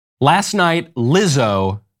Last night,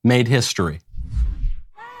 Lizzo made history.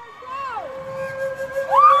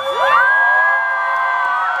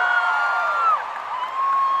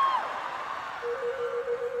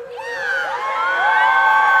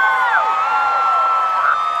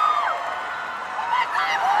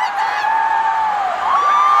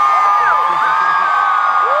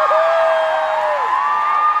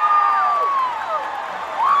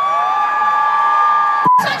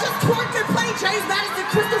 I just twerked and played James Madison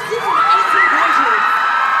Crystal Flute from the 1800s.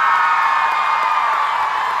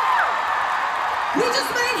 We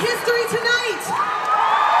just made history tonight.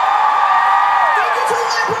 Thank you to the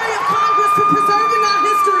Library of Congress for preserving our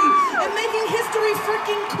history and making history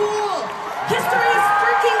freaking cool. History is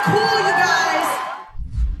freaking cool, you guys.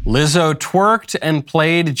 Lizzo twerked and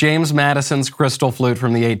played James Madison's Crystal Flute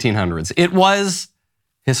from the 1800s. It was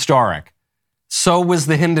historic. So was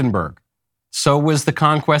the Hindenburg. So was the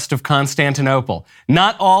conquest of Constantinople.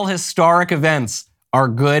 Not all historic events are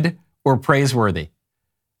good or praiseworthy.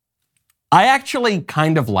 I actually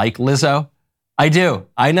kind of like Lizzo. I do.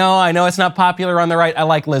 I know it's not popular on the right. I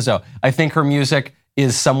like Lizzo. I think her music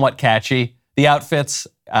is somewhat catchy. The outfits,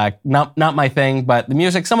 not my thing, but the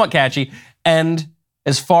music, somewhat catchy. And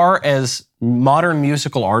as far as modern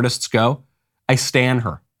musical artists go, I stan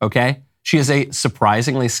her, okay? She is a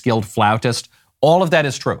surprisingly skilled flautist. All of that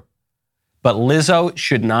is true. But Lizzo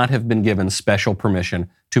should not have been given special permission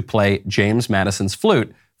to play James Madison's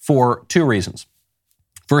flute for two reasons.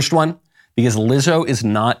 First one, because Lizzo is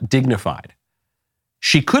not dignified.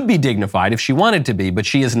 She could be dignified if she wanted to be, but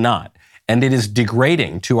she is not. And it is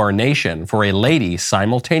degrading to our nation for a lady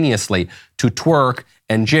simultaneously to twerk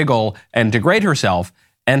and jiggle and degrade herself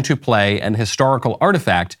and to play an historical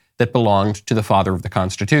artifact that belonged to the father of the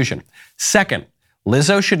Constitution. Second,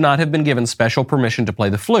 Lizzo should not have been given special permission to play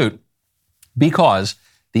the flute because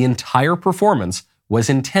the entire performance was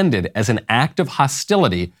intended as an act of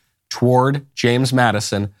hostility toward James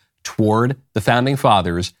Madison, toward the Founding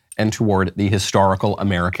Fathers, and toward the historical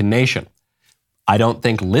American nation. I don't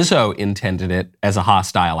think Lizzo intended it as a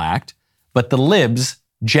hostile act, but the libs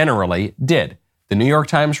generally did. The New York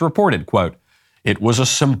Times reported, quote, "It was a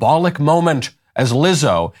symbolic moment as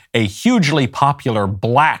Lizzo, a hugely popular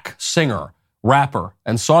black singer, rapper,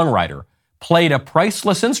 and songwriter, played a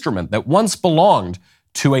priceless instrument that once belonged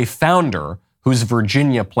to a founder whose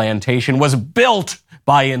Virginia plantation was built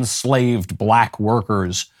by enslaved black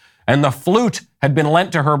workers. And the flute had been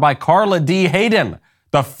lent to her by Carla D. Hayden,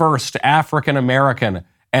 the first African American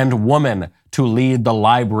and woman to lead the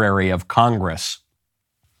Library of Congress."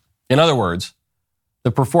 In other words,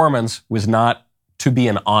 the performance was not to be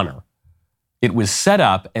an honor. It was set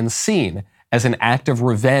up and seen as an act of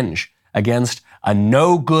revenge against a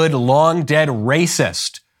no-good, long-dead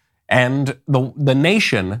racist and the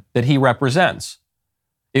nation that he represents.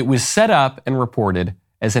 It was set up and reported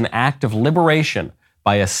as an act of liberation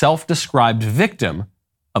by a self-described victim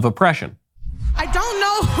of oppression. I don't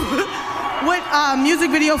know what music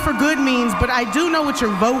video for good means, but I do know what your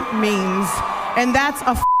vote means, and that's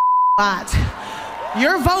a lot.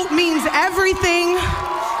 Your vote means everything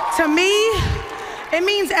to me. It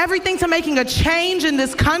means everything to making a change in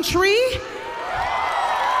this country.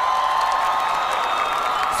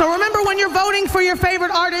 So remember, when you're voting for your favorite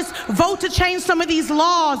artist, vote to change some of these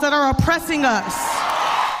laws that are oppressing us.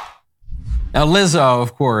 Now, Lizzo,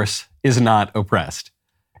 of course, is not oppressed.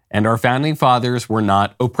 And our founding fathers were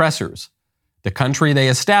not oppressors. The country they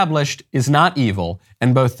established is not evil,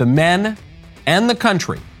 and both the men and the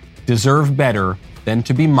country deserve better than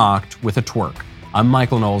to be mocked with a twerk. I'm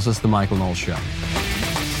Michael Knowles. This is The Michael Knowles Show.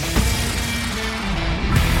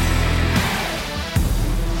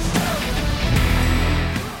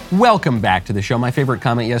 Welcome back to the show. My favorite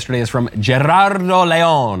comment yesterday is from Gerardo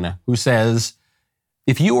Leon, who says,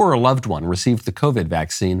 "If you or a loved one received the COVID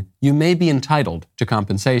vaccine, you may be entitled to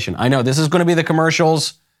compensation." I know this is going to be the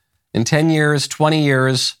commercials in 10 years, 20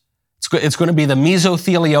 years. It's going to be the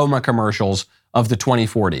mesothelioma commercials of the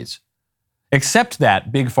 2040s. Except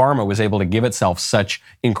that Big Pharma was able to give itself such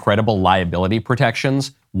incredible liability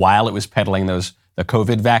protections while it was peddling the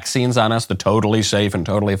COVID vaccines on us, the totally safe and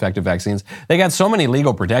totally effective vaccines. They got so many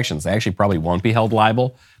legal protections, they actually probably won't be held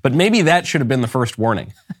liable. But maybe that should have been the first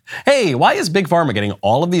warning. Hey, why is Big Pharma getting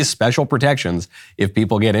all of these special protections if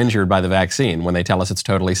people get injured by the vaccine when they tell us it's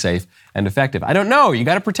totally safe and effective? I don't know. You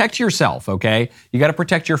got to protect yourself, okay? You got to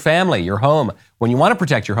protect your family, your home. When you want to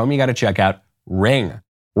protect your home, you got to check out Ring.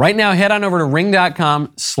 Right now, head on over to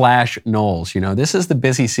ring.com/Knowles. You know, this is the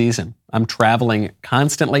busy season. I'm traveling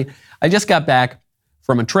constantly. I just got back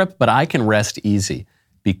from a trip, but I can rest easy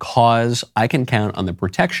because I can count on the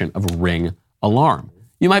protection of Ring Alarm.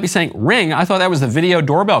 You might be saying, Ring? I thought that was the video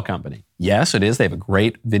doorbell company. Yes, it is. They have a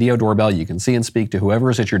great video doorbell. You can see and speak to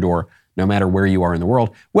whoever is at your door, no matter where you are in the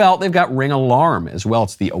world. Well, they've got Ring Alarm as well.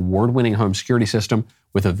 It's the award-winning home security system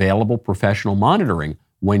with available professional monitoring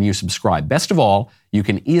when you subscribe. Best of all, you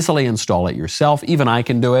can easily install it yourself. Even I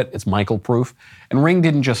can do it. It's Michael-proof. And Ring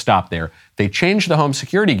didn't just stop there. They changed the home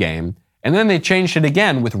security game, and then they changed it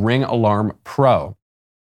again with Ring Alarm Pro.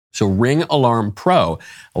 So Ring Alarm Pro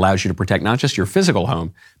allows you to protect not just your physical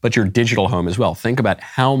home, but your digital home as well. Think about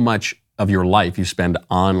how much of your life you spend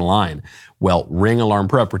online. Well, Ring Alarm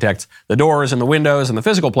Pro protects the doors and the windows and the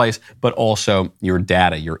physical place, but also your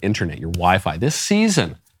data, your internet, your Wi-Fi. This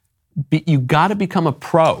season, you got to become a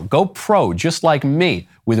pro. Go pro, just like me,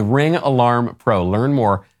 with Ring Alarm Pro. Learn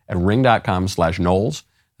more at ring.com/Knowles.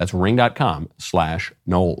 That's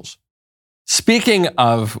ring.com/Knowles. Speaking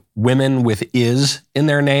of women with is in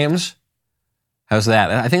their names, how's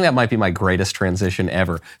that? I think that might be my greatest transition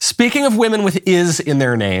ever. Speaking of women with is in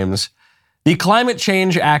their names, the climate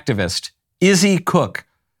change activist Izzy Cook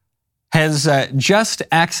has just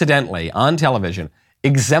accidentally on television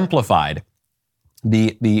exemplified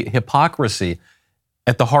the hypocrisy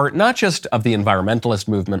at the heart, not just of the environmentalist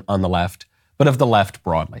movement on the left, but of the left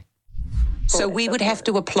broadly. So we would have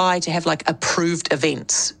to apply to have like approved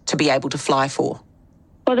events to be able to fly for.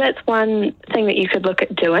 Well, that's one thing that you could look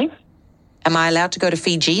at doing. Am I allowed to go to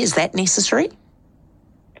Fiji? Is that necessary?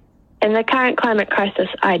 In the current climate crisis,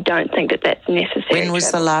 I don't think that that's necessary. When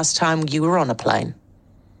was the last time you were on a plane?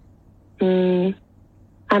 I'm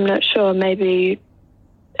not sure. Maybe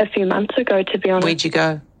a few months ago, to be honest. Where'd you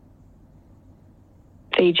go?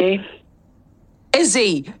 Fiji.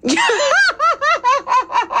 Izzy!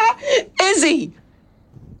 Izzy!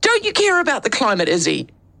 Don't you care about the climate, Izzy?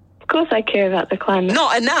 Of course I care about the climate.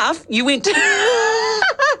 Not enough. You went to...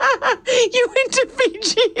 you went to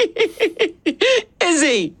Fiji.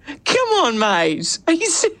 Izzy, come on, mate. Are you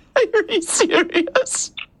serious? Are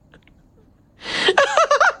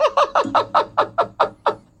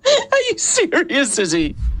you serious,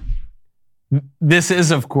 Izzy? This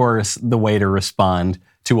is, of course, the way to respond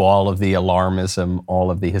to all of the alarmism,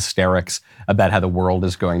 all of the hysterics about how the world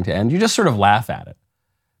is going to end. You just sort of laugh at it.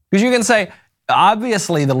 Because you can say,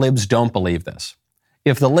 obviously the libs don't believe this.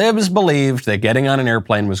 If the libs believed that getting on an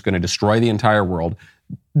airplane was going to destroy the entire world,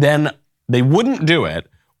 then they wouldn't do it,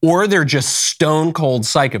 or they're just stone cold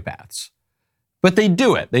psychopaths. But they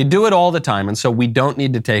do it. They do it all the time, and so we don't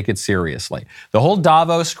need to take it seriously. The whole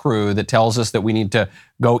Davos crew that tells us that we need to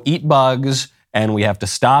go eat bugs and we have to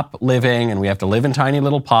stop living and we have to live in tiny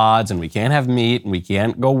little pods and we can't have meat and we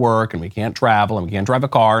can't go work and we can't travel and we can't drive a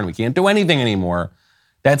car and we can't do anything anymore.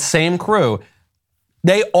 That same crew,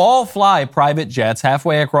 they all fly private jets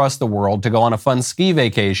halfway across the world to go on a fun ski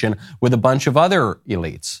vacation with a bunch of other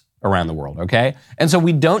elites around the world, okay? And so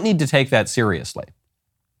we don't need to take that seriously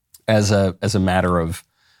as a matter of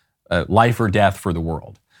life or death for the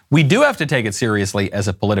world. We do have to take it seriously as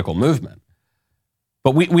a political movement.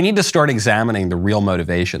 But we need to start examining the real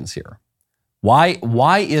motivations here. Why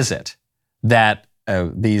is it that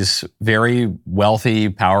these very wealthy,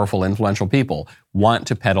 powerful, influential people want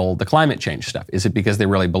to peddle the climate change stuff? Is it because they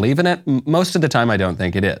really believe in it? Most of the time, I don't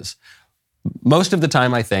think it is. Most of the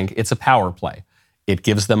time, I think it's a power play. It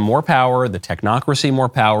gives them more power, the technocracy more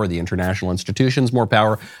power, the international institutions more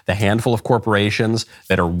power, the handful of corporations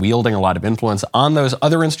that are wielding a lot of influence on those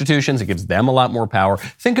other institutions, it gives them a lot more power.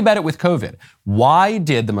 Think about it with COVID. Why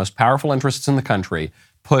did the most powerful interests in the country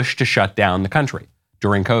push to shut down the country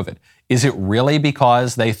during COVID? Is it really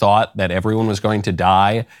because they thought that everyone was going to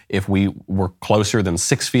die if we were closer than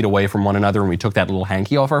 6 feet away from one another and we took that little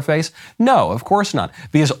hanky off our face? No, of course not.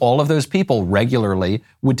 Because all of those people regularly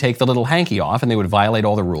would take the little hanky off and they would violate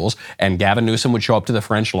all the rules, and Gavin Newsom would show up to the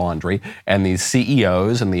French Laundry, and these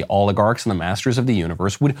CEOs and the oligarchs and the masters of the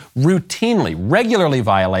universe would routinely, regularly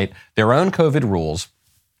violate their own COVID rules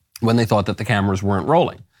when they thought that the cameras weren't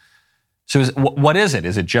rolling. So what is it?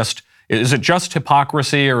 Is it just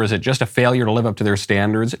hypocrisy, or is it just a failure to live up to their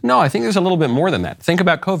standards? No, I think there's a little bit more than that. Think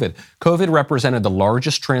about COVID. COVID represented the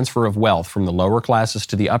largest transfer of wealth from the lower classes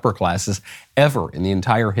to the upper classes ever in the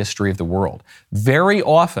entire history of the world. Very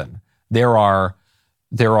often, there are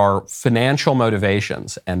financial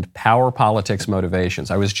motivations and power politics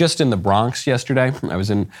motivations. I was just in the Bronx yesterday. I was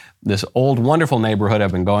in this old, wonderful neighborhood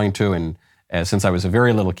I've been going to, and since I was a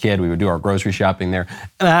very little kid, we would do our grocery shopping there.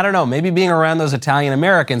 And I don't know, maybe being around those Italian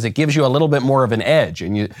Americans, it gives you a little bit more of an edge.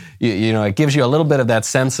 And you know, it gives you a little bit of that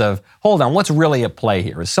sense of, hold on, what's really at play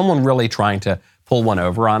here? Is someone really trying to pull one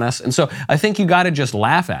over on us? And so I think you got to just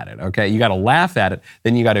laugh at it, okay? You got to laugh at it.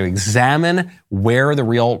 Then you got to examine where the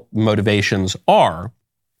real motivations are.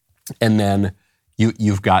 And then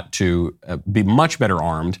you've got to be much better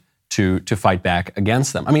armed to fight back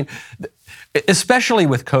against them. I mean, especially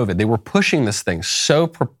with COVID, they were pushing this thing so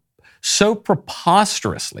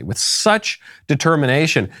preposterously, with such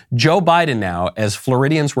determination. Joe Biden now, as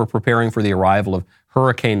Floridians were preparing for the arrival of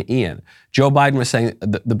Hurricane Ian, Joe Biden was saying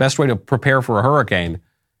the best way to prepare for a hurricane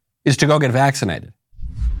is to go get vaccinated.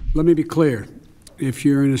 Let me be clear. If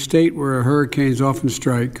you're in a state where hurricanes often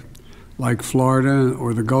strike, like Florida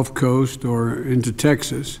or the Gulf Coast or into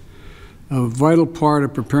Texas, a vital part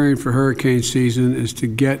of preparing for hurricane season is to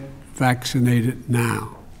get vaccinated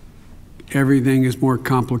now. Everything is more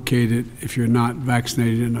complicated if you're not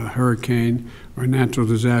vaccinated and a hurricane or natural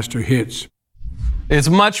disaster hits. It's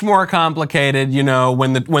much more complicated, you know,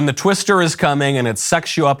 when the twister is coming and it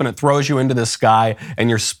sucks you up and it throws you into the sky and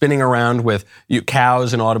you're spinning around with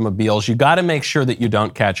cows and automobiles. You got to make sure that you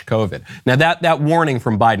don't catch COVID. Now that warning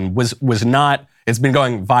from Biden was not. It's been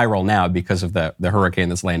going viral now because of the hurricane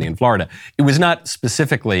that's landing in Florida. It was not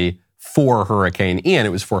specifically for Hurricane Ian. It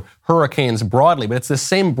was for hurricanes broadly, but it's the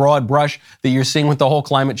same broad brush that you're seeing with the whole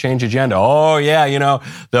climate change agenda. Oh yeah, you know,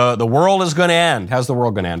 the world is going to end. How's the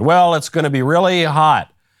world going to end? Well, it's going to be really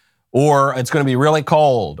hot, or it's going to be really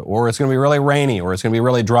cold, or it's going to be really rainy, or it's going to be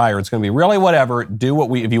really dry, or it's going to be really whatever.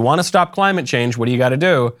 If you want to stop climate change, what do you got to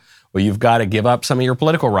do? Well, you've got to give up some of your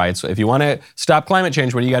political rights. If you want to stop climate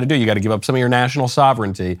change, what do you got to do? You got to give up some of your national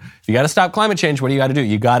sovereignty. If you got to stop climate change, what do you got to do?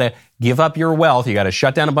 You got to give up your wealth. You got to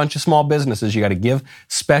shut down a bunch of small businesses. You got to give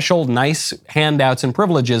special, nice handouts and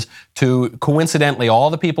privileges to, coincidentally, all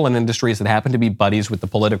the people in industries that happen to be buddies with the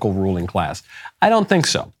political ruling class. I don't think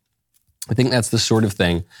so. I think that's the sort of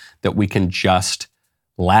thing that we can just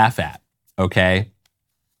laugh at, okay?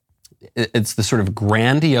 It's the sort of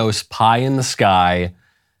grandiose pie in the sky,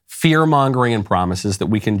 fear-mongering and promises that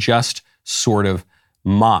we can just sort of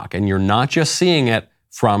mock. And you're not just seeing it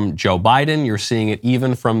from Joe Biden, you're seeing it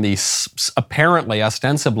even from the apparently,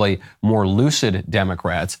 ostensibly more lucid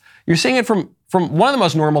Democrats. You're seeing it from one of the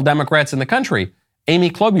most normal Democrats in the country,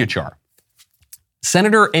 Amy Klobuchar.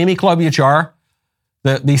 Senator Amy Klobuchar,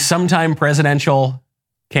 the sometime presidential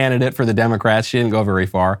candidate for the Democrats, she didn't go very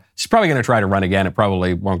far. She's probably going to try to run again. It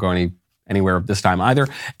probably won't go anywhere this time either.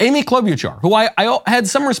 Amy Klobuchar, who I had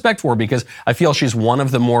some respect for because I feel she's one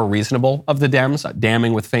of the more reasonable of the Dems,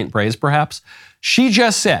 damning with faint praise perhaps. She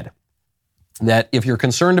just said that if you're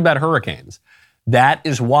concerned about hurricanes, that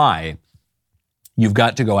is why you've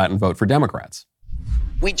got to go out and vote for Democrats.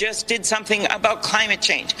 We just did something about climate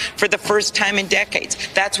change for the first time in decades.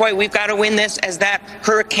 That's why we've got to win this as that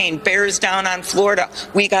hurricane bears down on Florida.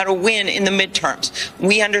 We got to win in the midterms.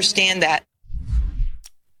 We understand that.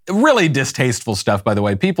 Really distasteful stuff, by the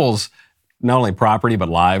way. People's not only property, but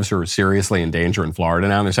lives are seriously in danger in Florida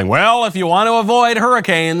now. And they're saying, well, if you want to avoid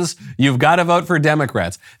hurricanes, you've got to vote for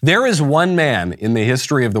Democrats. There is one man in the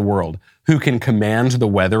history of the world who can command the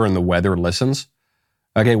weather and the weather listens.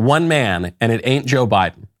 Okay, one man, and it ain't Joe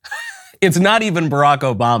Biden. It's not even Barack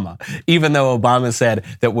Obama, even though Obama said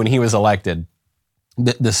that when he was elected,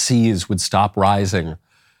 the seas would stop rising,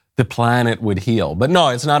 the planet would heal. But no,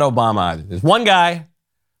 it's not Obama either. There's one guy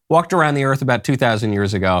walked around the earth about 2,000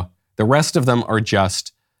 years ago. The rest of them are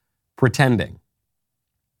just pretending.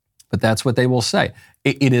 But that's what they will say.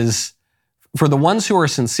 It is, for the ones who are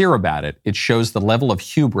sincere about it, it shows the level of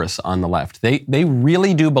hubris on the left. They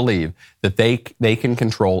really do believe that they can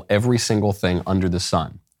control every single thing under the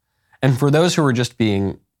sun. And for those who are just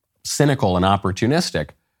being cynical and opportunistic,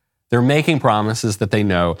 they're making promises that they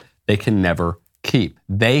know they can never keep.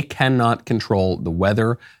 They cannot control the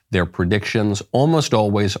weather. Their predictions almost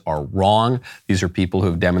always are wrong. These are people who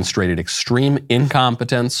have demonstrated extreme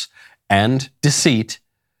incompetence and deceit.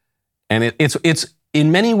 And it's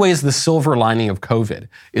in many ways the silver lining of COVID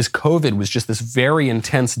was just this very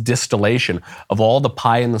intense distillation of all the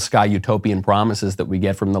pie in the sky utopian promises that we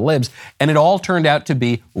get from the libs. And it all turned out to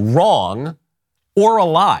be wrong or a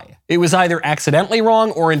lie. It was either accidentally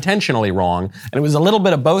wrong or intentionally wrong. And it was a little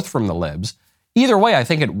bit of both from the libs. Either way, I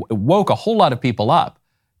think it woke a whole lot of people up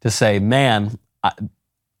to say, man,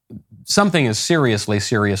 something is seriously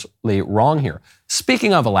wrong here.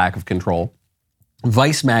 Speaking of a lack of control,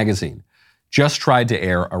 Vice magazine just tried to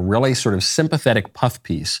air a really sort of sympathetic puff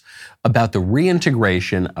piece about the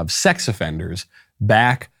reintegration of sex offenders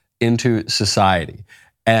back into society.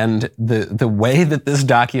 And the way that this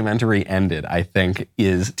documentary ended, I think,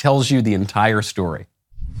 tells you the entire story.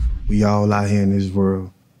 We all out here in this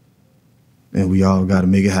world, and we all got to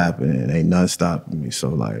make it happen, and ain't nothing stopping me. So,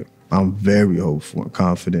 like, I'm very hopeful and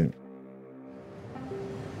confident.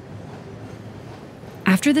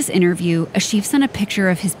 After this interview, Ashif sent a picture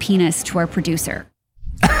of his penis to our producer.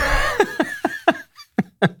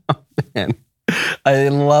 Oh, man. I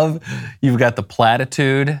love, you've got the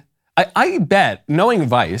platitude. I bet, knowing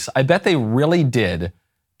Vice, I bet they really did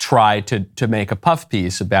try to make a puff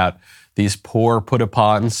piece about these poor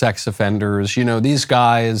put-upon sex offenders. You know, these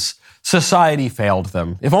guys, society failed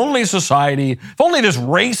them. If only this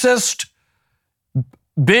racist,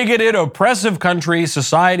 bigoted, oppressive country,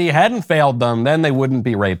 society hadn't failed them, then they wouldn't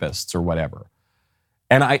be rapists or whatever.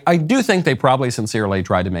 And I do think they probably sincerely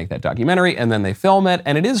tried to make that documentary, and then they film it,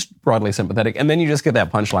 and it is broadly sympathetic, and then you just get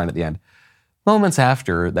that punchline at the end. Moments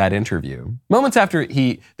after that interview, moments after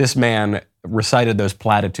this man recited those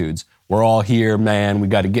platitudes, we're all here, man, we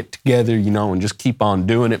got to get together, you know, and just keep on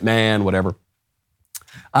doing it, man, whatever.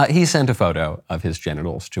 He sent a photo of his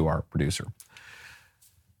genitals to our producer,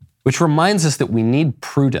 which reminds us that we need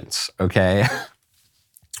prudence, okay?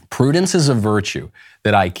 Prudence is a virtue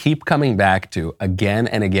that I keep coming back to again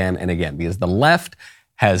and again and again, because the left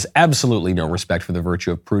has absolutely no respect for the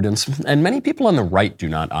virtue of prudence, and many people on the right do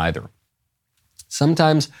not either.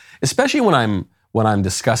 Sometimes, especially when I'm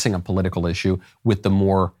discussing a political issue with the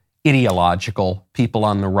more ideological people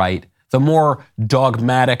on the right, the more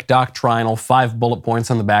dogmatic, doctrinal, 5 bullet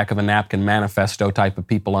points on the back of a napkin manifesto type of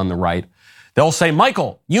people on the right, they'll say,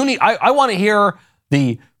 Michael, I want to hear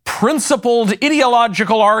the principled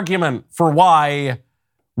ideological argument for why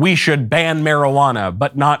we should ban marijuana,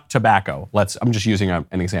 but not tobacco. I'm just using an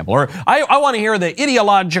example. Or I want to hear the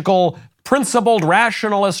ideological, principled,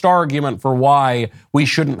 rationalist argument for why we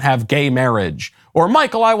shouldn't have gay marriage. Or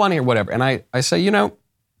Michael, I want to hear whatever. And I say, you know,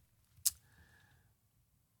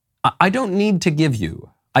 I don't need to give you,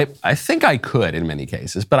 I think I could in many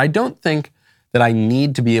cases, but I don't think that I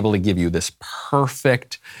need to be able to give you this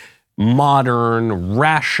perfect, modern,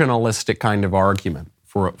 rationalistic kind of argument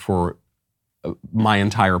for my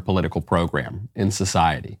entire political program in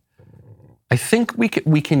society. I think we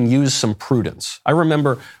can use some prudence. I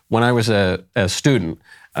remember when I was a student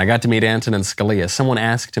and I got to meet Antonin Scalia, someone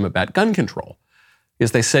asked him about gun control.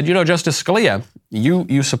 Because they said, you know, Justice Scalia,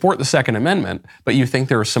 you support the Second Amendment, but you think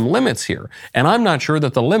there are some limits here. And I'm not sure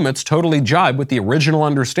that the limits totally jibe with the original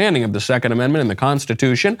understanding of the Second Amendment and the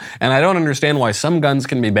Constitution. And I don't understand why some guns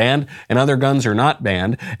can be banned and other guns are not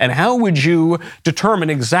banned. And how would you determine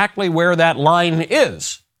exactly where that line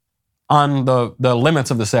is on the limits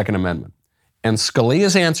of the Second Amendment? And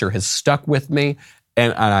Scalia's answer has stuck with me,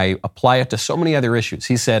 and I apply it to so many other issues.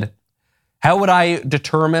 He said, how would I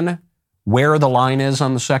determine where the line is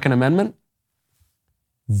on the Second Amendment?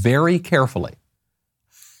 Very carefully.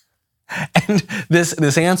 And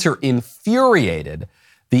this answer infuriated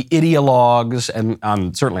the ideologues,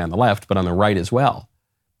 and certainly on the left, but on the right as well.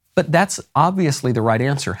 But that's obviously the right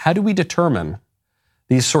answer. How do we determine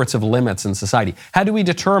these sorts of limits in society? How do we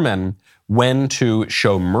determine when to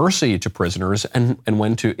show mercy to prisoners and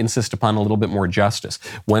when to insist upon a little bit more justice,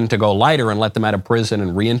 when to go lighter and let them out of prison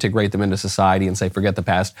and reintegrate them into society and say, forget the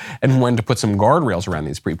past, and when to put some guardrails around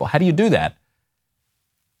these people? How do you do that?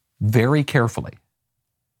 Very carefully.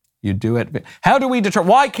 You do it. How do we determine?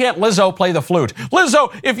 Why can't Lizzo play the flute?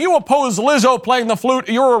 Lizzo, if you oppose Lizzo playing the flute,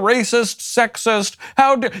 you're a racist, sexist.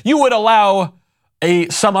 You would allow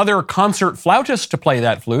some other concert flautist to play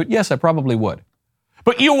that flute? Yes, I probably would.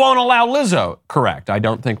 But you won't allow Lizzo. Correct. I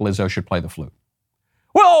don't think Lizzo should play the flute.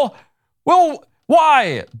 Well,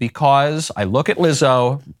 why? Because I look at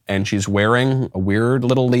Lizzo and she's wearing a weird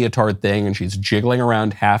little leotard thing and she's jiggling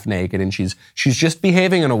around half naked and she's just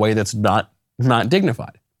behaving in a way that's not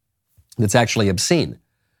dignified. That's actually obscene.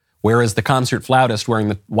 Whereas the concert flautist wearing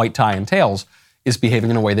the white tie and tails is behaving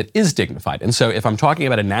in a way that is dignified. And so if I'm talking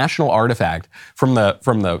about a national artifact from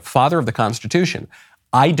the father of the Constitution,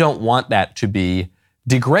 I don't want that to be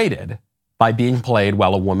degraded by being played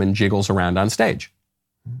while a woman jiggles around on stage.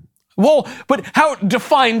 Well, but how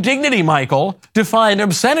define dignity, Michael? Define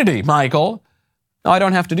obscenity, Michael? No, I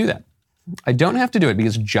don't have to do that. I don't have to do it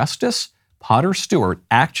because Justice Potter Stewart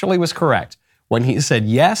actually was correct when he said,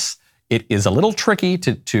 yes, it is a little tricky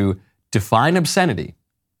to define obscenity,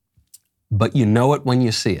 but you know it when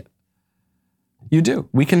you see it. You do.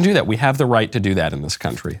 We can do that. We have the right to do that in this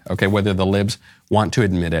country, okay, whether the libs want to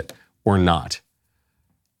admit it or not.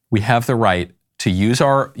 We have the right to use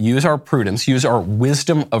our prudence, use our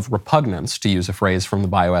wisdom of repugnance, to use a phrase from the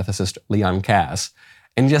bioethicist Leon Kass,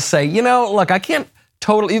 and just say, you know, look, I can't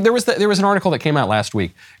totally. There was an article that came out last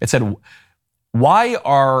week. It said, why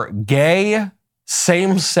are gay,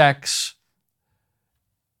 same-sex,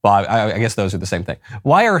 well, I guess those are the same thing.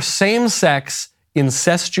 Why are same-sex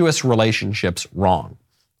incestuous relationships wrong?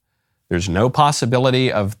 There's no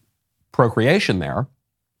possibility of procreation there,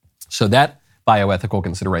 so that bioethical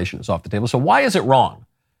consideration is off the table. So why is it wrong?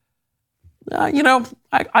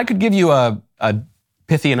 I could give you a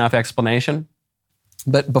pithy enough explanation.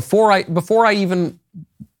 But before I even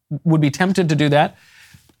would be tempted to do that,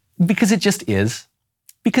 because it just is.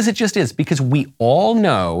 Because we all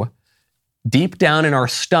know deep down in our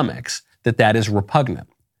stomachs that is repugnant.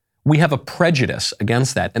 We have a prejudice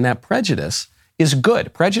against that, and that prejudice is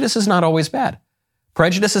good. Prejudice is not always bad.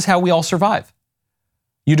 Prejudice is how we all survive.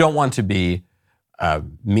 You don't want to be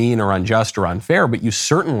mean or unjust or unfair, but you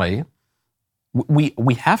certainly,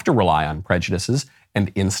 we have to rely on prejudices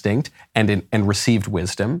and instinct and received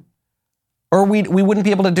wisdom, or we wouldn't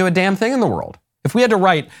be able to do a damn thing in the world. If we had to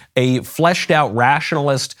write a fleshed out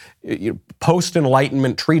rationalist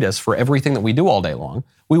post-enlightenment treatise for everything that we do all day long,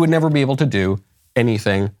 we would never be able to do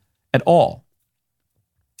anything at all.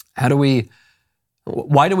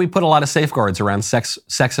 Why do we put a lot of safeguards around sex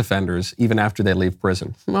offenders even after they leave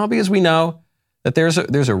prison? Well, because we know that there's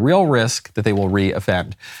a real risk that they will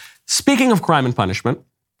re-offend. Speaking of crime and punishment,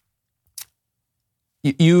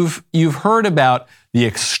 you've heard about the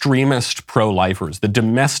extremist pro-lifers, the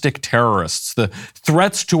domestic terrorists, the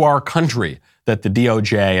threats to our country that the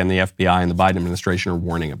DOJ and the FBI and the Biden administration are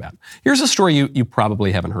warning about. Here's a story you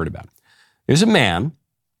probably haven't heard about. There's a man,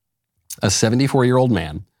 a 74-year-old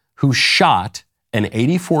man, who shot an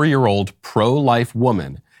 84-year-old pro-life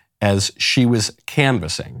woman as she was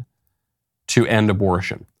canvassing to end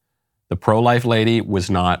abortion. The pro-life lady was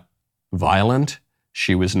not violent.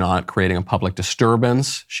 She was not creating a public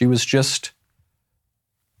disturbance. She was just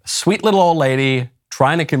a sweet little old lady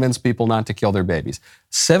trying to convince people not to kill their babies.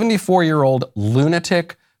 74-year-old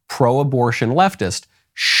lunatic pro-abortion leftist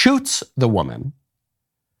shoots the woman.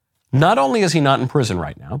 Not only is he not in prison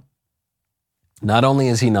right now, not only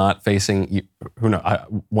is he not facing,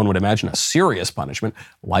 one would imagine, a serious punishment,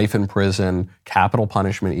 life in prison, capital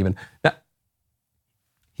punishment even. Now,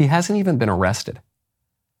 he hasn't even been arrested.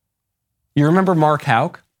 You remember Mark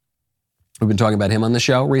Houck? We've been talking about him on the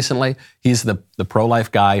show recently. He's the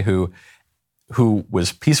pro-life guy who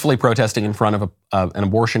was peacefully protesting in front of an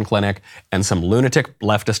abortion clinic, and some lunatic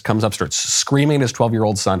leftist comes up, starts screaming at his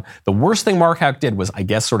 12-year-old son. The worst thing Mark Houck did was, I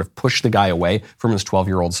guess, sort of push the guy away from his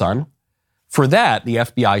 12-year-old son. For that, the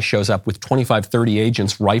FBI shows up with 25, 30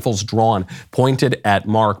 agents, rifles drawn, pointed at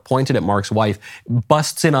Mark's wife,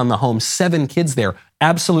 busts in on the home, 7 kids there,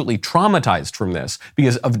 absolutely traumatized from this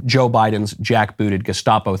because of Joe Biden's jackbooted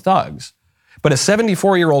Gestapo thugs. But a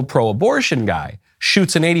 74-year-old pro-abortion guy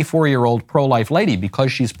shoots an 84-year-old pro-life lady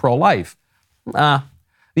because she's pro-life. The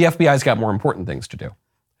FBI's got more important things to do.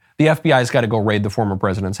 The FBI's got to go raid the former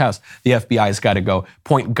president's house. The FBI's got to go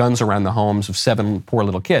point guns around the homes of 7 poor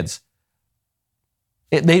little kids.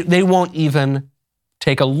 They won't even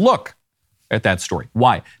take a look at that story.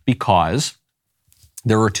 Why? Because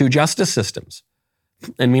there are 2 justice systems.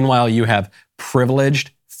 And meanwhile, you have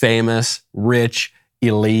privileged, famous, rich,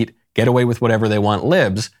 elite, get away with whatever they want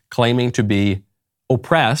libs claiming to be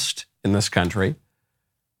oppressed in this country.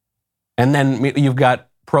 And then you've got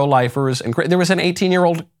pro-lifers. And there was an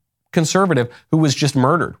 18-year-old conservative who was just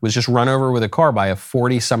murdered, was just run over with a car by a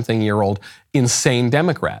 40-something-year-old insane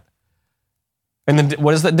Democrat. And then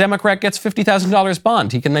what is the Democrat gets $50,000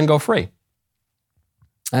 bond? He can then go free.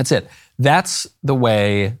 That's it. That's the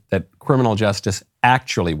way that criminal justice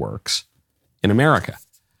actually works in America.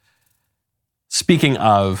 Speaking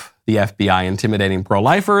of the FBI intimidating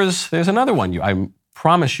pro-lifers, there's another one. I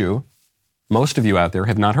promise you, most of you out there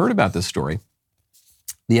have not heard about this story.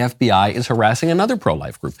 The FBI is harassing another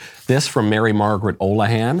pro-life group. This from Mary Margaret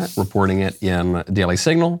Olahan, reporting it in Daily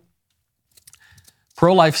Signal.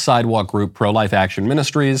 Pro-life sidewalk group, Pro-Life Action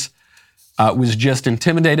Ministries, was just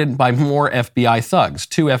intimidated by more FBI thugs.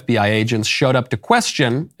 2 FBI agents showed up to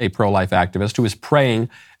question a pro-life activist who was praying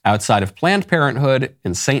outside of Planned Parenthood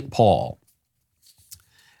in St. Paul.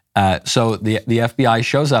 So the FBI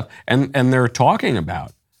shows up, and they're talking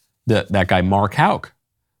about that guy Mark Houck.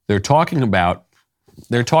 They're talking about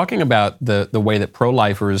the way that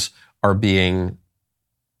pro-lifers are being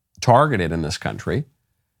targeted in this country.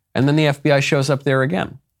 And then the FBI shows up there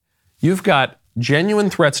again. You've got genuine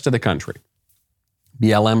threats to the country.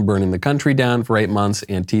 BLM burning the country down for 8 months,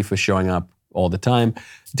 Antifa showing up all the time,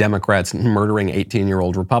 Democrats murdering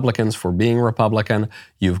 18-year-old Republicans for being Republican.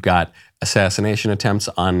 You've got assassination attempts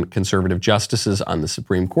on conservative justices on the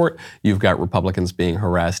Supreme Court. You've got Republicans being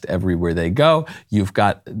harassed everywhere they go. You've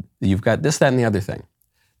got this, that, and the other thing.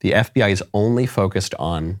 The FBI is only focused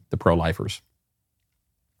on the pro-lifers,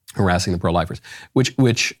 harassing the pro-lifers, which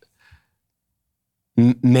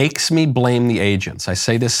makes me blame the agents. I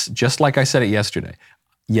say this just like I said it yesterday.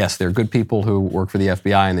 Yes, there are good people who work for the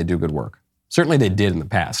FBI and they do good work. Certainly they did in the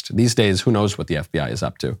past. These days, who knows what the FBI is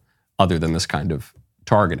up to other than this kind of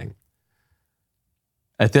targeting.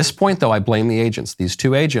 At this point, though, I blame the agents. These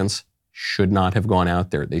 2 agents should not have gone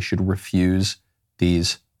out there. They should refuse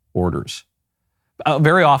these orders.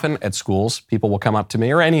 Very often at schools, people will come up to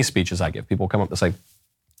me, or any speeches I give, people will come up and say,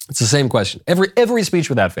 it's the same question. Every speech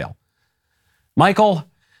without fail. Michael,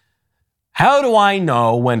 how do I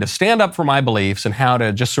know when to stand up for my beliefs and how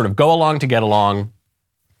to just sort of go along to get along,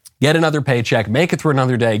 get another paycheck, make it through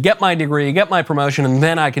another day, get my degree, get my promotion, and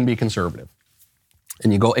then I can be conservative?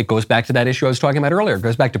 And it goes back to that issue I was talking about earlier. It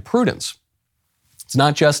goes back to prudence. It's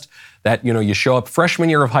not just that, you show up freshman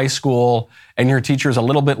year of high school and your teacher's a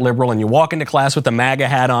little bit liberal and you walk into class with the MAGA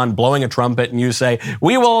hat on, blowing a trumpet, and you say,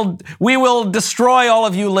 we will destroy all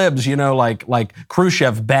of you libs, like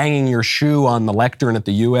Khrushchev banging your shoe on the lectern at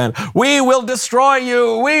the UN. We will destroy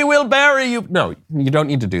you. We will bury you. No, you don't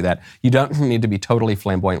need to do that. You don't need to be totally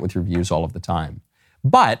flamboyant with your views all of the time.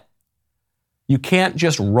 But you can't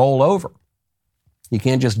just roll over. You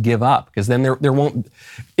can't just give up, because then there won't,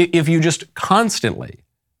 if you just constantly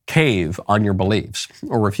cave on your beliefs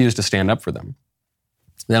or refuse to stand up for them,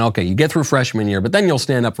 then okay, you get through freshman year, but then you'll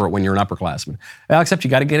stand up for it when you're an upperclassman. Well, except you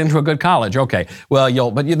got to get into a good college. Okay,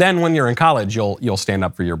 well, then when you're in college, you'll stand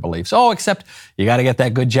up for your beliefs. Oh, except you got to get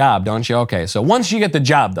that good job, don't you? Okay, so once you get the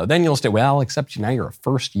job, though, then you'll stay. Well, except now you're a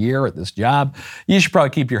first year at this job. You should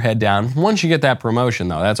probably keep your head down. Once you get that promotion,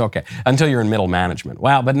 though, that's okay. Until you're in middle management.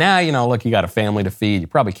 Wow, but now, look, you got a family to feed. You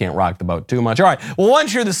probably can't rock the boat too much. All right, well,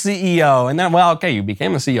 once you're the CEO, and then, well, okay, you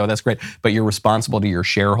became a CEO, that's great, but you're responsible to your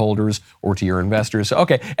shareholders or to your investors. So,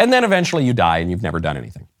 okay, and then eventually you die and you've never done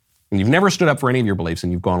anything. And you've never stood up for any of your beliefs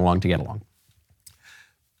and you've gone along to get along.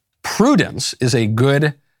 Prudence is a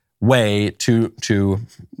good way to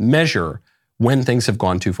measure when things have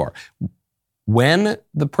gone too far. When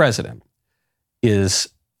the president is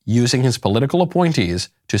using his political appointees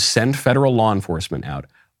to send federal law enforcement out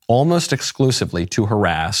almost exclusively to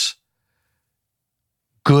harass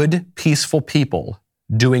good, peaceful people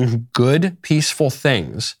doing good, peaceful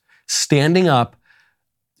things, standing up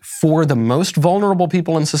for the most vulnerable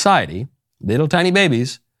people in society, little tiny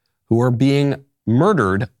babies, who are being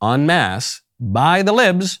murdered en masse by the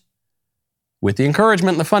libs with the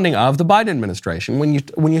encouragement and the funding of the Biden administration.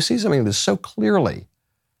 When you see something that's so clearly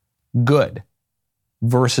good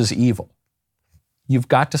versus evil, you've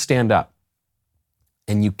got to stand up.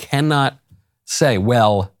 And you cannot say,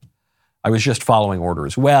 well, I was just following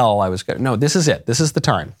orders. Well, I was good. No, this is it. This is the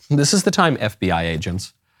time. This is the time, FBI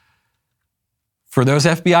agents. For those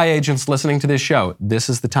FBI agents listening to this show, this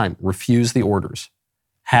is the time. Refuse the orders.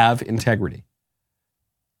 Have integrity.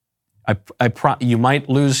 You might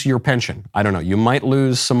lose your pension. I don't know. You might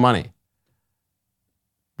lose some money.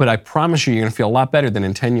 But I promise you're going to feel a lot better than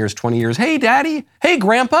in 10 years, 20 years. Hey, Daddy. Hey,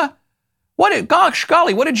 Grandpa. Gosh,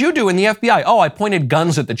 golly, what did you do in the FBI? Oh, I pointed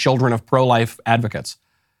guns at the children of pro-life advocates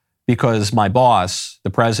because my boss, the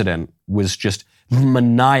president, was just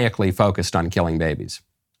maniacally focused on killing babies.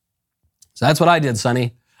 So that's what I did,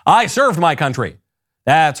 Sonny. I served my country.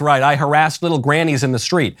 That's right. I harassed little grannies in the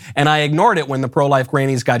street, and I ignored it when the pro-life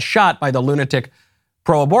grannies got shot by the lunatic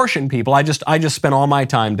pro-abortion people. I just spent all my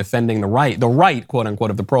time defending the right, quote unquote,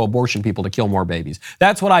 of the pro-abortion people to kill more babies.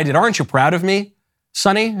 That's what I did. Aren't you proud of me,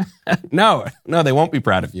 Sonny? No, they won't be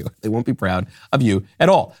proud of you. They won't be proud of you at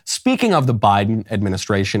all. Speaking of the Biden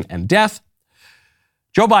administration and death,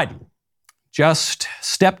 Joe Biden just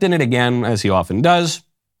stepped in it again, as he often does.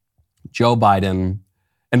 Joe Biden,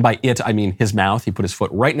 and by it, I mean his mouth. He put his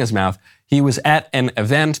foot right in his mouth. He was at an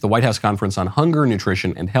event, the White House Conference on Hunger,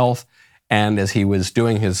 Nutrition, and Health. And as he was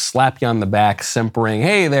doing his slap you on the back, simpering,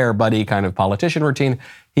 hey there, buddy, kind of politician routine,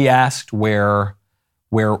 he asked where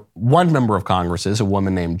one member of Congress is, a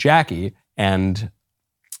woman named Jackie, and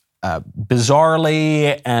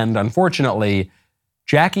bizarrely and unfortunately,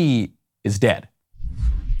 Jackie is dead.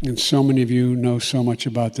 And so many of you know so much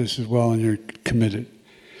about this as well, and you're committed.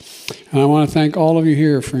 And I want to thank all of you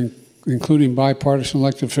here for including bipartisan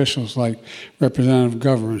elected officials like Representative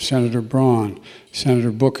Governor, Senator Braun,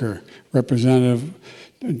 Senator Booker, Representative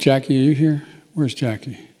Jackie. Are you here? Where's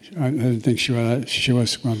Jackie? I didn't think she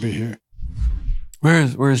was going to be here.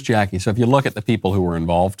 Where's Jackie? So if you look at the people who were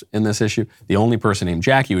involved in this issue, the only person named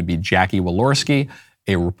Jackie would be Jackie Walorski,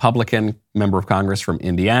 a Republican member of Congress from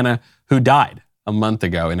Indiana who died a month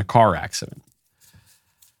ago in a car accident.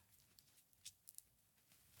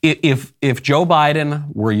 If Joe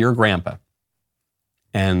Biden were your grandpa,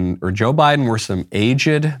 or Joe Biden were some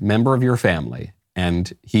aged member of your family,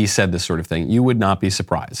 and he said this sort of thing, you would not be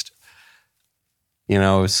surprised. You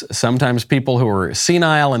know, sometimes people who are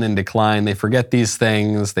senile and in decline, they forget these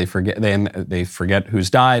things. They forget who's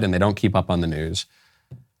died, and they don't keep up on the news.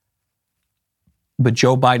 But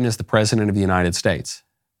Joe Biden is the president of the United States.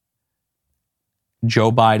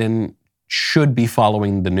 Joe Biden should be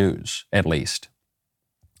following the news, at least.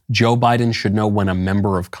 Joe Biden should know when a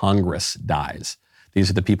member of Congress dies. These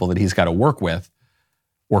are the people that he's got to work with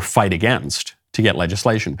or fight against to get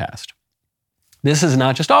legislation passed. This is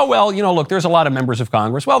not just, oh, well, look, there's a lot of members of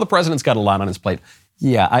Congress. Well, the president's got a lot on his plate.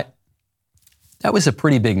 Yeah, that was a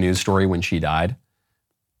pretty big news story when she died.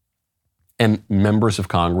 And members of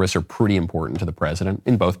Congress are pretty important to the president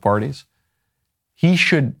in both parties. He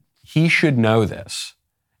should know this.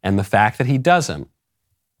 And the fact that he doesn't,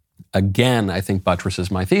 again, I think buttresses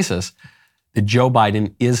my thesis that Joe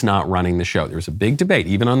Biden is not running the show. There's a big debate,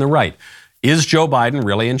 even on the right. Is Joe Biden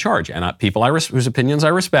really in charge? And people whose opinions I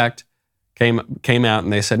respect came out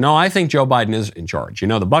and they said, no, I think Joe Biden is in charge.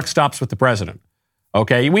 The buck stops with the president.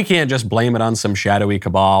 Okay, we can't just blame it on some shadowy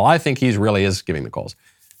cabal. I think he really is giving the calls.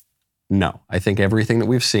 No, I think everything that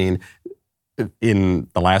we've seen in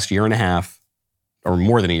the last year and a half, or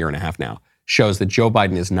more than a year and a half now, shows that Joe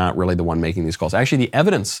Biden is not really the one making these calls. Actually, the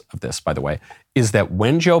evidence of this, by the way, is that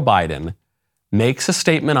when Joe Biden makes a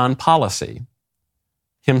statement on policy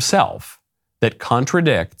himself that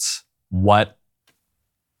contradicts what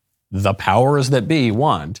the powers that be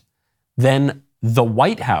want, then the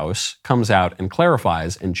White House comes out and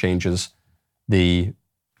clarifies and changes the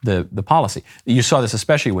policy. You saw this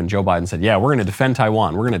especially when Joe Biden said, yeah, we're going to defend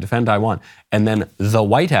Taiwan. We're going to defend Taiwan. And then the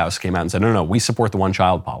White House came out and said, no, we support the the one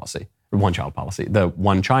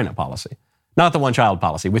China policy, not the one child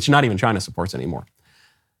policy, which not even China supports anymore.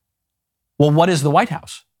 Well, what is the White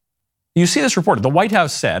House? You see this reported. The White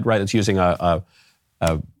House said, right, it's using a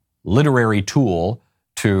literary tool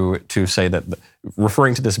to say that,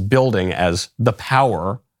 referring to this building as the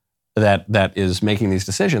power that is making these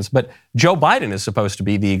decisions. But Joe Biden is supposed to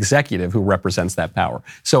be the executive who represents that power.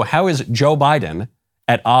 So how is Joe Biden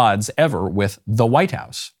at odds ever with the White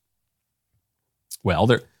House? Well,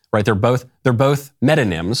 they're both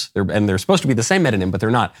metonyms, and they're supposed to be the same metonym, but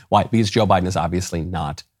they're not. Why? Because Joe Biden is obviously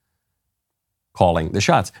not calling the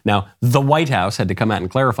shots. Now, the White House had to come out and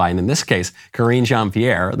clarify, and in this case, Karine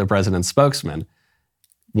Jean-Pierre, the president's spokesman,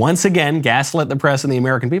 once again gaslit the press and the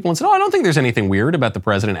American people and said, I don't think there's anything weird about the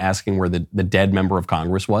president asking where the dead member of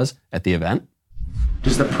Congress was at the event.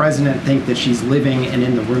 Does the president think that she's living and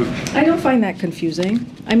in the room? I don't find that confusing.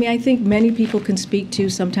 I think many people can speak to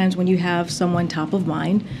sometimes when you have someone top of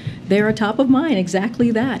mind, they're a top of mind, exactly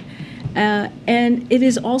that. And it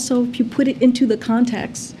is also, if you put it into the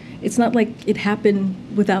context, it's not like it happened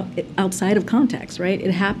outside of context, right?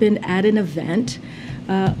 It happened at an event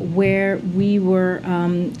where we were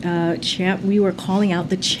calling out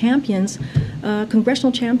the champions,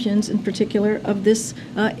 congressional champions in particular, of this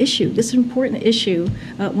issue, this important issue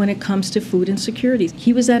when it comes to food insecurity.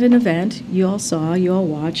 He was at an event, you all saw, you all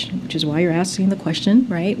watched, which is why you're asking the question,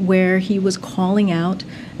 right, where he was calling out,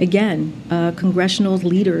 again, congressional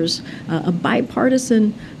leaders, a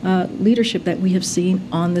bipartisan leadership that we have seen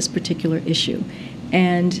on this particular issue.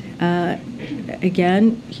 And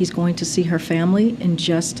again, he's going to see her family in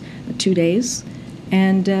just 2 days,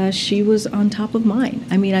 and she was on top of mind.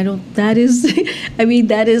 That is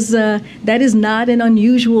not an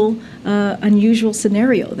unusual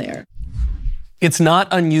scenario there. It's not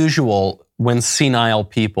unusual when senile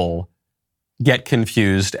people get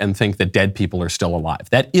confused and think that dead people are still alive.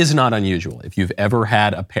 That is not unusual. If you've ever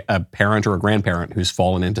had a parent or a grandparent who's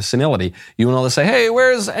fallen into senility, you want to say, hey,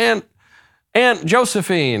 where's Aunt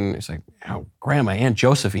Josephine? It's like, oh, Grandma, Aunt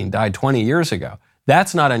Josephine died 20 years ago.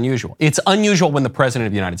 That's not unusual. It's unusual when the president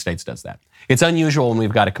of the United States does that. It's unusual when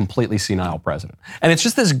we've got a completely senile president. And it's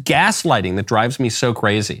just this gaslighting that drives me so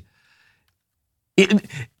crazy.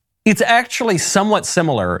 It's actually somewhat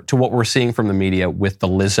similar to what we're seeing from the media with the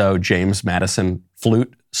Lizzo, James Madison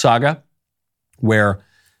flute saga, where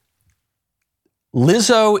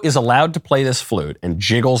Lizzo is allowed to play this flute and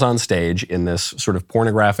jiggles on stage in this sort of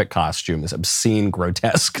pornographic costume, this obscene,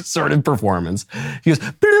 grotesque sort of performance. He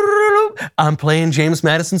goes, I'm playing James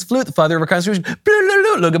Madison's flute, the father of our Constitution.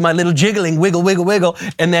 Look at my little jiggling, wiggle, wiggle, wiggle.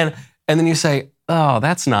 And then you say, oh,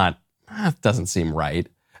 that doesn't seem right. And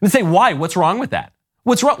they say, why? What's wrong with that?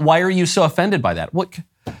 What's wrong? Why are you so offended by that?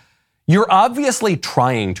 You're obviously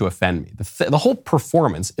trying to offend me. The whole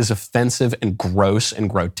performance is offensive and gross and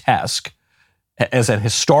grotesque as a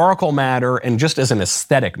historical matter and just as an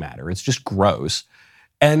aesthetic matter. It's just gross.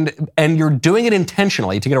 And you're doing it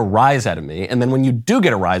intentionally to get a rise out of me. And then when you do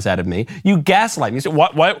get a rise out of me, you gaslight me. You say,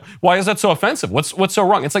 why is that so offensive? What's so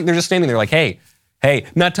wrong? It's like they're just standing there like, hey,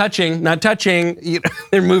 not touching.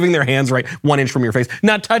 They're moving their hands right 1 inch from your face.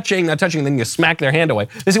 Not touching. And then you smack their hand away.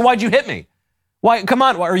 They say, why'd you hit me? Why? Come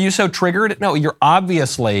on. Why are you so triggered? No, you're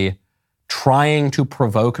obviously trying to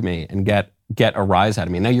provoke me and get a rise out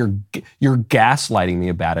of me. Now you're gaslighting me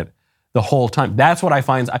about it the whole time. That's what I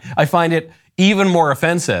find. I find it even more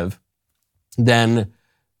offensive than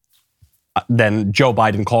Joe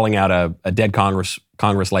Biden calling out a dead Congress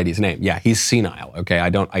lady's name. Yeah, he's senile.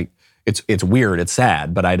 Okay, it's weird. It's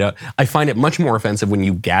sad, but I find it much more offensive when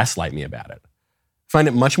you gaslight me about it. I find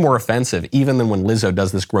it much more offensive even than when Lizzo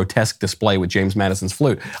does this grotesque display with James Madison's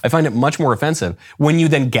flute. I find it much more offensive when you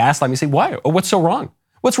then gaslight me and say, why? Oh, what's so wrong?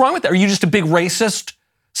 What's wrong with that? Are you just a big racist,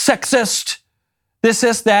 sexist,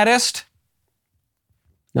 thisist, thatist?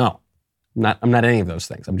 No, I'm not any of those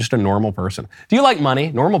things. I'm just a normal person. Do you like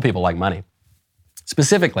money? Normal people like money.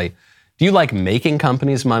 Specifically, do you like making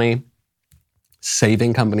companies money,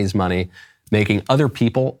 saving companies money, making other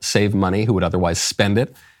people save money who would otherwise spend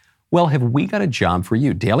it? Well, have we got a job for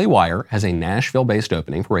you? Daily Wire has a Nashville-based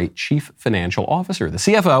opening for a chief financial officer. The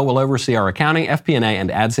CFO will oversee our accounting, FP&A, and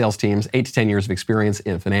ad sales teams. 8 to 10 years of experience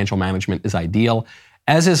in financial management is ideal,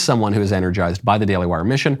 as is someone who is energized by the Daily Wire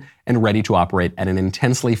mission and ready to operate at an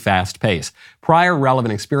intensely fast pace. Prior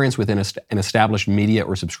relevant experience within an established media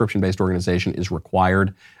or subscription-based organization is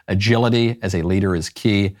required. Agility as a leader is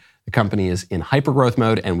key. The company is in hypergrowth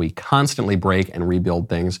mode, and we constantly break and rebuild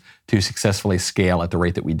things to successfully scale at the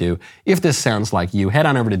rate that we do. If this sounds like you, head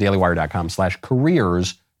on over to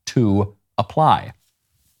dailywire.com/careers to apply.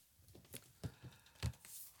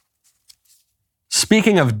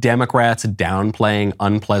 Speaking of Democrats downplaying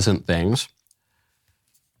unpleasant things,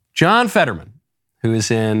 John Fetterman, who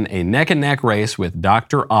is in a neck-and-neck race with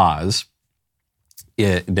Dr. Oz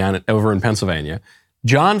over in Pennsylvania,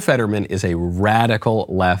 John Fetterman is a radical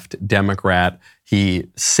left Democrat. He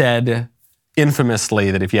said infamously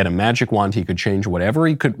that if he had a magic wand, he could change whatever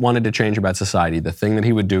he wanted to change about society. The thing that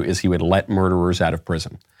he would do is he would let murderers out of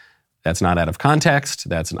prison. That's not out of context.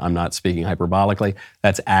 I'm not speaking hyperbolically.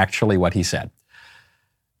 That's actually what he said.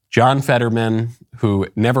 John Fetterman, who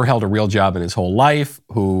never held a real job in his whole life,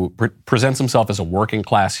 who presents himself as a working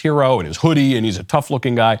class hero in his hoodie, and he's a tough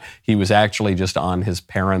looking guy. He was actually just on his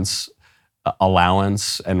parents'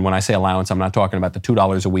 allowance. And when I say allowance, I'm not talking about the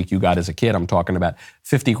 $2 a week you got as a kid. I'm talking about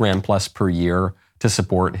 $50,000 plus per year to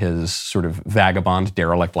support his sort of vagabond,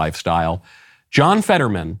 derelict lifestyle. John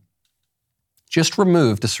Fetterman just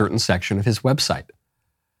removed a certain section of his website.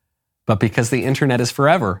 But because the internet is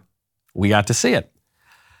forever, we got to see it.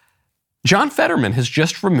 John Fetterman has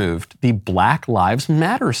just removed the Black Lives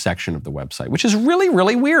Matter section of the website, which is really,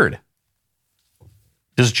 really weird.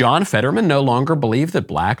 Does John Fetterman no longer believe that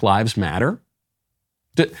Black Lives Matter?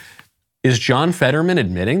 Is John Fetterman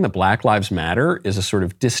admitting that Black Lives Matter is a sort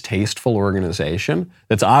of distasteful organization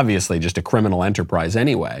that's obviously just a criminal enterprise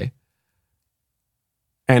anyway,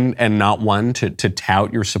 and not one to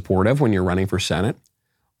tout your support of when you're running for Senate?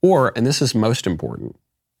 Or, and this is most important,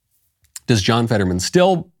 does John Fetterman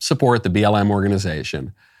still support the BLM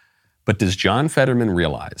organization, but does John Fetterman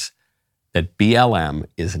realize that BLM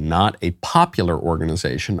is not a popular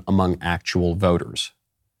organization among actual voters?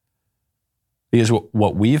 Because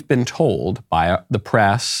what we've been told by the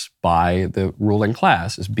press, by the ruling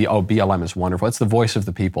class, is BLM is wonderful. It's the voice of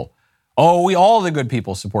the people. All the good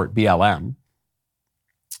people support BLM.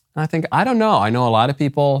 And I don't know. I know a lot of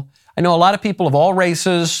people of all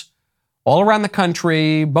races, all around the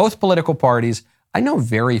country, both political parties. I know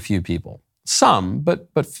very few people, some, but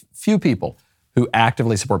few people who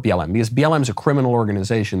actively support BLM, because BLM is a criminal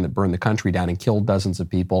organization that burned the country down and killed dozens of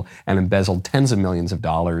people and embezzled tens of millions of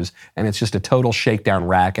dollars. And it's just a total shakedown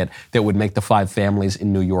racket that would make the 5 families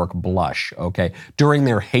in New York blush, okay? During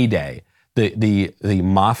their heyday, the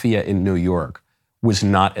mafia in New York was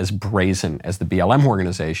not as brazen as the BLM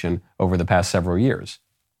organization over the past several years.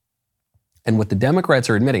 And what the Democrats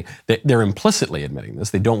are admitting, they're implicitly admitting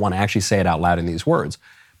this. They don't want to actually say it out loud in these words.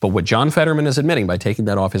 But what John Fetterman is admitting by taking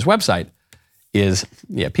that off his website is,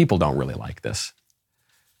 people don't really like this.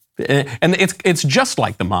 And it's just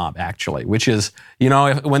like the mob, actually, which is,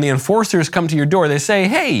 when the enforcers come to your door, they say,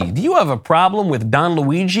 hey, do you have a problem with Don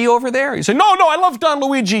Luigi over there? You say, no, I love Don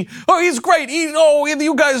Luigi. Oh, he's great.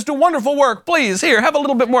 You guys do wonderful work. Please, here, have a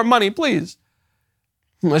little bit more money, please.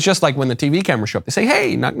 It's just like when the TV cameras show up. They say,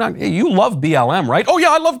 hey, hey, you love BLM, right? Oh,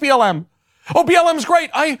 yeah, I love BLM. Oh, BLM's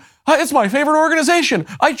great. It's my favorite organization.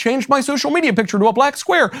 I changed my social media picture to a black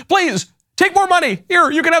square. Please, take more money.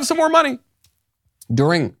 Here, you can have some more money.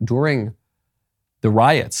 During the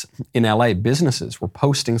riots in LA, businesses were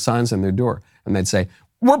posting signs on their door, and they'd say,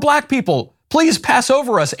 we're black people. Please pass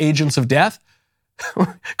over us, agents of death.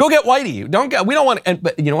 Go get Whitey. We don't want,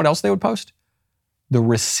 but you know what else they would post? The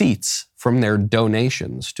receipts from their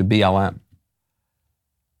donations to BLM.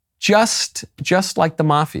 Just like the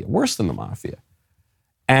mafia, worse than the mafia.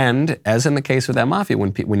 And as in the case of that mafia,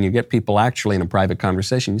 when you get people actually in a private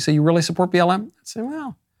conversation, you say, you really support BLM? I'd say,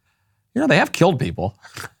 well, They have killed people.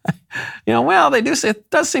 They do say it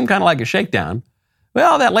does seem kind of like a shakedown.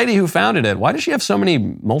 Well, that lady who founded it, why does she have so many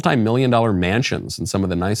multi-million-dollar mansions and some of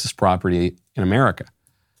the nicest property in America?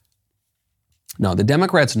 No, the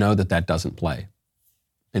Democrats know that doesn't play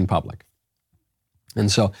in public. And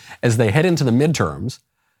so as they head into the midterms,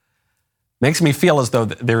 makes me feel as though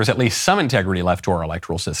there's at least some integrity left to our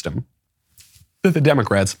electoral system, that the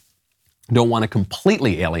Democrats don't want to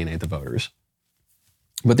completely alienate the voters,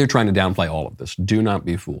 but they're trying to downplay all of this. Do not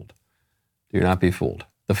be fooled. Do not be fooled.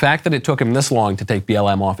 The fact that it took him this long to take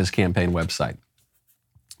BLM off his campaign website,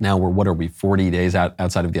 now we're 40 days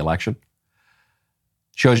outside of the election,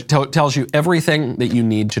 tells you everything that you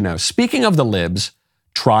need to know. Speaking of the libs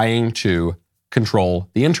trying to control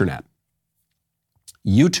the internet,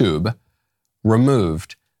 YouTube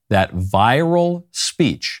removed that viral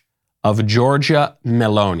speech of Giorgia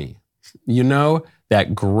Meloni.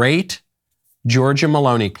 That great Giorgia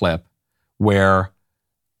Meloni clip where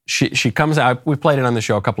she comes out. We played it on the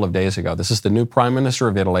show a couple of days ago. This is the new Prime Minister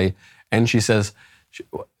of Italy, and she says,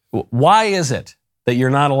 why is it that you're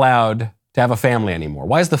not allowed to have a family anymore?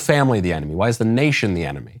 Why is the family the enemy? Why is the nation the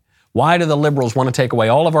enemy? Why do the liberals want to take away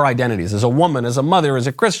all of our identities as a woman, as a mother, as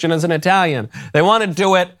a Christian, as an Italian? They want to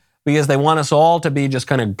do it because they want us all to be just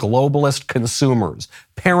kind of globalist consumers.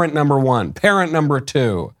 Parent number one, parent number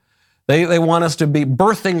two. They want us to be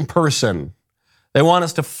birthing person. They want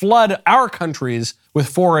us to flood our countries with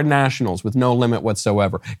foreign nationals with no limit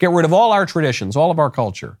whatsoever. Get rid of all our traditions, all of our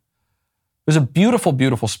culture. It was a beautiful,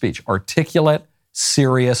 beautiful speech, articulate,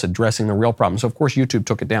 serious, addressing the real problem. So, of course, YouTube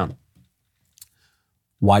took it down.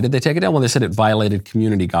 Why did they take it down? Well, they said it violated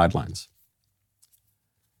community guidelines.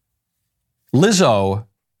 Lizzo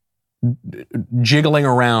jiggling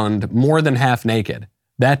around more than half naked,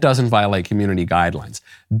 that doesn't violate community guidelines.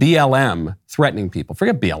 BLM threatening people,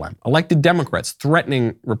 forget BLM, elected Democrats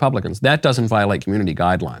threatening Republicans, that doesn't violate community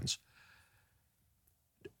guidelines.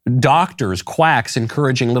 Doctors, quacks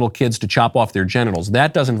encouraging little kids to chop off their genitals,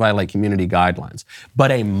 that doesn't violate community guidelines.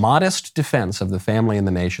 But a modest defense of the family and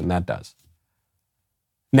the nation, that does.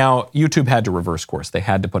 Now, YouTube had to reverse course. They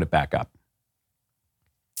had to put it back up.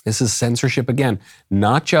 This is censorship again,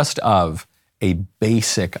 not just of a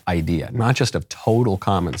basic idea, not just of total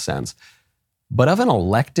common sense, but of an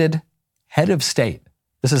elected head of state.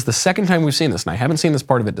 This is the second time we've seen this, and I haven't seen this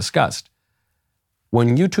part of it discussed.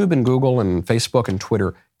 When YouTube and Google and Facebook and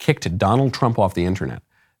Twitter kicked Donald Trump off the internet,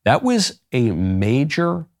 that was a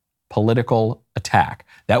major political attack.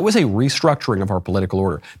 That was a restructuring of our political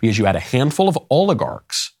order because you had a handful of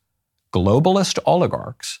oligarchs, globalist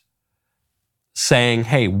oligarchs, saying,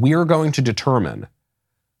 hey, we're going to determine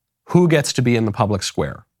who gets to be in the public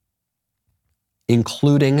square,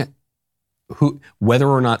 including whether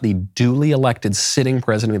or not the duly elected sitting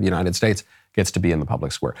president of the United States gets to be in the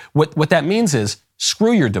public square. What that means is,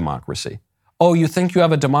 screw your democracy. Oh, you think you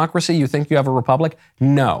have a democracy? You think you have a republic?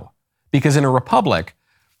 No. Because in a republic,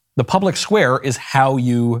 the public square is how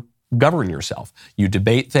you govern yourself. You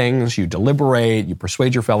debate things, you deliberate, you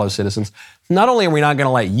persuade your fellow citizens. Not only are we not going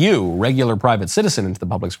to let you, regular private citizen, into the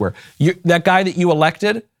public square, that guy that you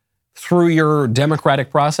elected through your democratic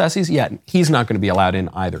processes, he's not going to be allowed in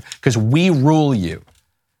either because we rule you.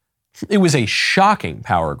 It was a shocking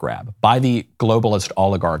power grab by the globalist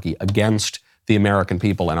oligarchy against the American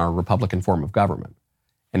people and our Republican form of government.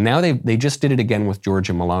 And now they just did it again with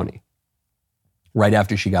Giorgia Meloni right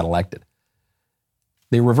after she got elected.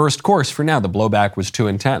 They reversed course for now. The blowback was too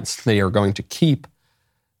intense. They are going to keep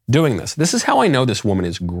doing this. This is how I know this woman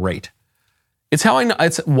is great. It's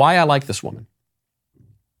why I like this woman.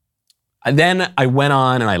 Then I went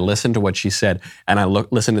on and I listened to what she said, and I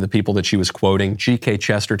listened to the people that she was quoting, G.K.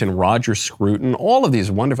 Chesterton, Roger Scruton, all of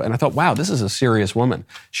these wonderful, and I thought, wow, this is a serious woman.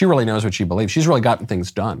 She really knows what she believes. She's really gotten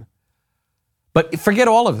things done. But forget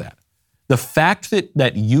all of that. The fact that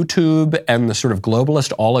YouTube and the sort of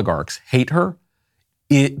globalist oligarchs hate her,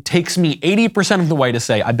 it takes me 80% of the way to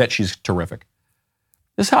say, I bet she's terrific.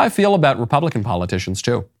 This is how I feel about Republican politicians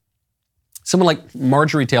too. Someone like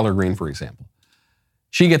Marjorie Taylor Greene, for example.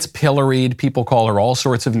 She gets pilloried. People call her all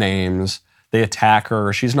sorts of names. They attack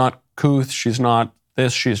her. She's not couth. She's not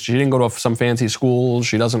this. She didn't go to some fancy schools.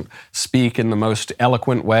 She doesn't speak in the most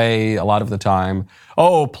eloquent way a lot of the time.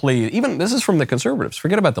 Oh, please. Even this is from the conservatives.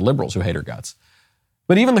 Forget about the liberals who hate her guts.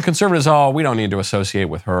 But even the conservatives, we don't need to associate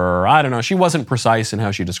with her. I don't know. She wasn't precise in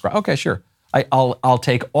how she described. Okay, sure. I'll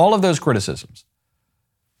take all of those criticisms.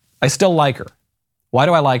 I still like her. Why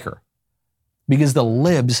do I like her? Because the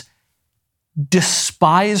libs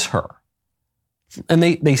despise her. And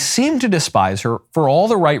they seem to despise her for all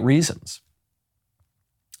the right reasons.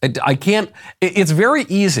 I can't, it's very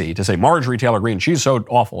easy to say, Marjorie Taylor Greene, she's so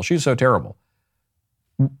awful, she's so terrible.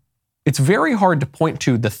 It's very hard to point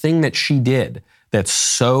to the thing that she did that's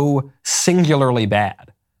so singularly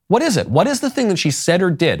bad. What is it? What is the thing that she said or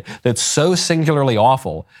did that's so singularly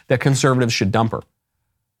awful that conservatives should dump her?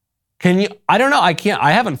 Can you, I don't know,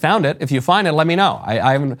 I haven't found it. If you find it, let me know.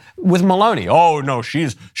 I haven't, with Maloney, oh no,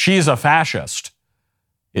 she's a fascist.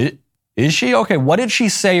 Is she? Okay, what did she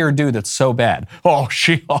say or do that's so bad?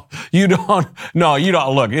 You don't,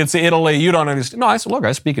 look, it's Italy, you don't understand. No, I said, look,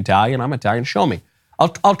 I speak Italian, I'm Italian, show me.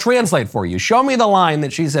 I'll translate for you. Show me the line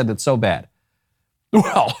that she said that's so bad.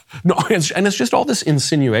 Well, no, it's just all this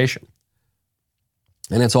insinuation.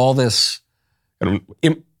 And it's all this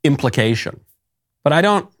implication. But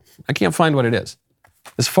I can't find what it is.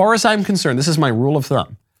 As far as I'm concerned, this is my rule of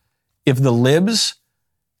thumb. If the libs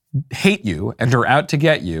hate you and are out to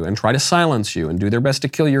get you and try to silence you and do their best to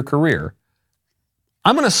kill your career,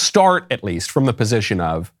 I'm going to start at least from the position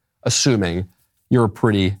of assuming you're a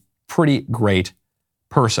pretty great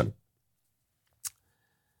person.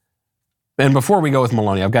 And before we go with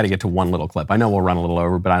Maloney, I've got to get to one little clip. I know we'll run a little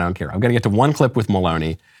over, but I don't care. I've got to get to one clip with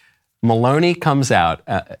Maloney. Maloney comes out.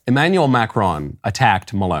 Emmanuel Macron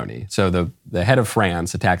attacked Maloney. So the head of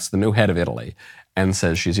France attacks the new head of Italy and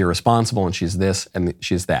says she's irresponsible and she's this and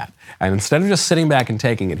she's that. And instead of just sitting back and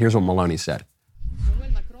taking it, here's what Maloney said.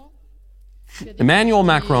 Emmanuel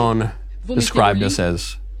Macron described us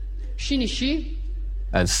as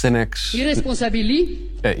cynics,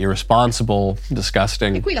 irresponsible,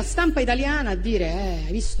 disgusting. And the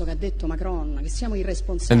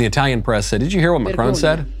Italian press said, did you hear what Macron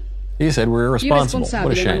said? He said we're irresponsible.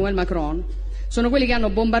 What a shame. The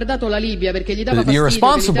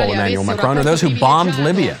irresponsible Emmanuel Macron are those who bombed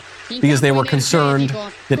Libya because they were concerned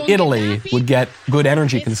that Italy would get good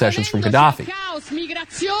energy concessions from Gaddafi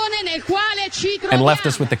and left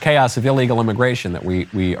us with the chaos of illegal immigration that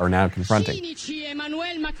we are now confronting.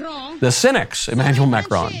 The cynics, Emmanuel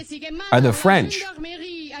Macron, are the French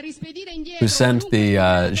who sent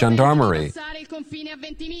the gendarmerie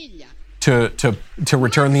to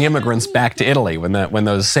return the immigrants back to Italy when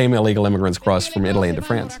those same illegal immigrants crossed from Italy into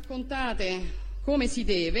France.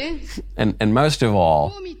 And most of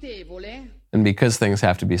all, and because things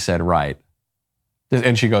have to be said right,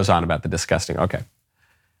 and she goes on about the disgusting. Okay,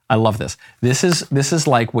 I love this. This is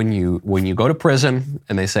like when you go to prison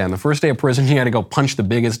and they say on the first day of prison you got to go punch the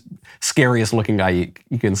biggest, scariest looking guy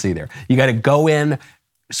you can see there. You got to go in,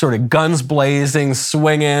 sort of guns blazing,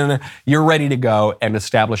 swinging, you're ready to go and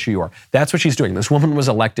establish who you are. That's what she's doing. This woman was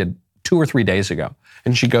elected 2 or 3 days ago.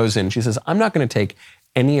 And she goes in, she says, I'm not going to take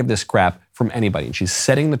any of this crap from anybody. And she's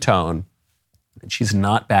setting the tone, and she's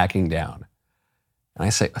not backing down. And I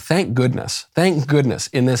say, thank goodness,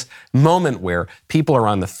 in this moment where people are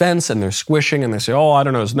on the fence and they're squishing and they say, oh, I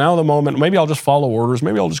don't know, is now the moment? Maybe I'll just follow orders.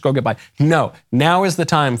 Maybe I'll just go get by. No, now is the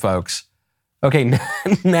time, folks. Okay,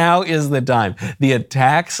 now is the time. The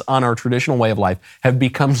attacks on our traditional way of life have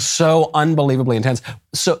become so unbelievably intense.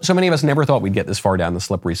 So many of us never thought we'd get this far down the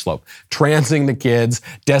slippery slope. Transing the kids,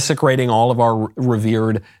 desecrating all of our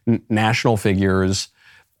revered national figures,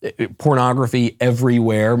 pornography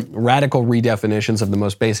everywhere, radical redefinitions of the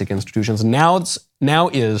most basic institutions. Now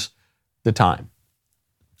is the time.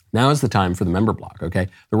 Now is the time for the member block, okay?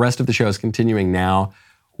 The rest of the show is continuing now.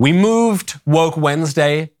 We moved Woke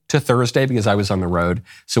Wednesday to Thursday because I was on the road.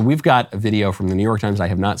 So we've got a video from the New York Times. I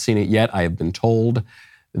have not seen it yet. I have been told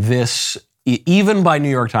this, even by New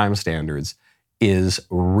York Times standards, is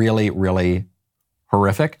really, really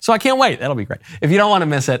horrific. So I can't wait. That'll be great. If you don't want to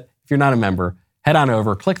miss it, if you're not a member, head on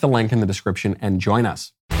over, click the link in the description and join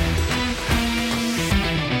us.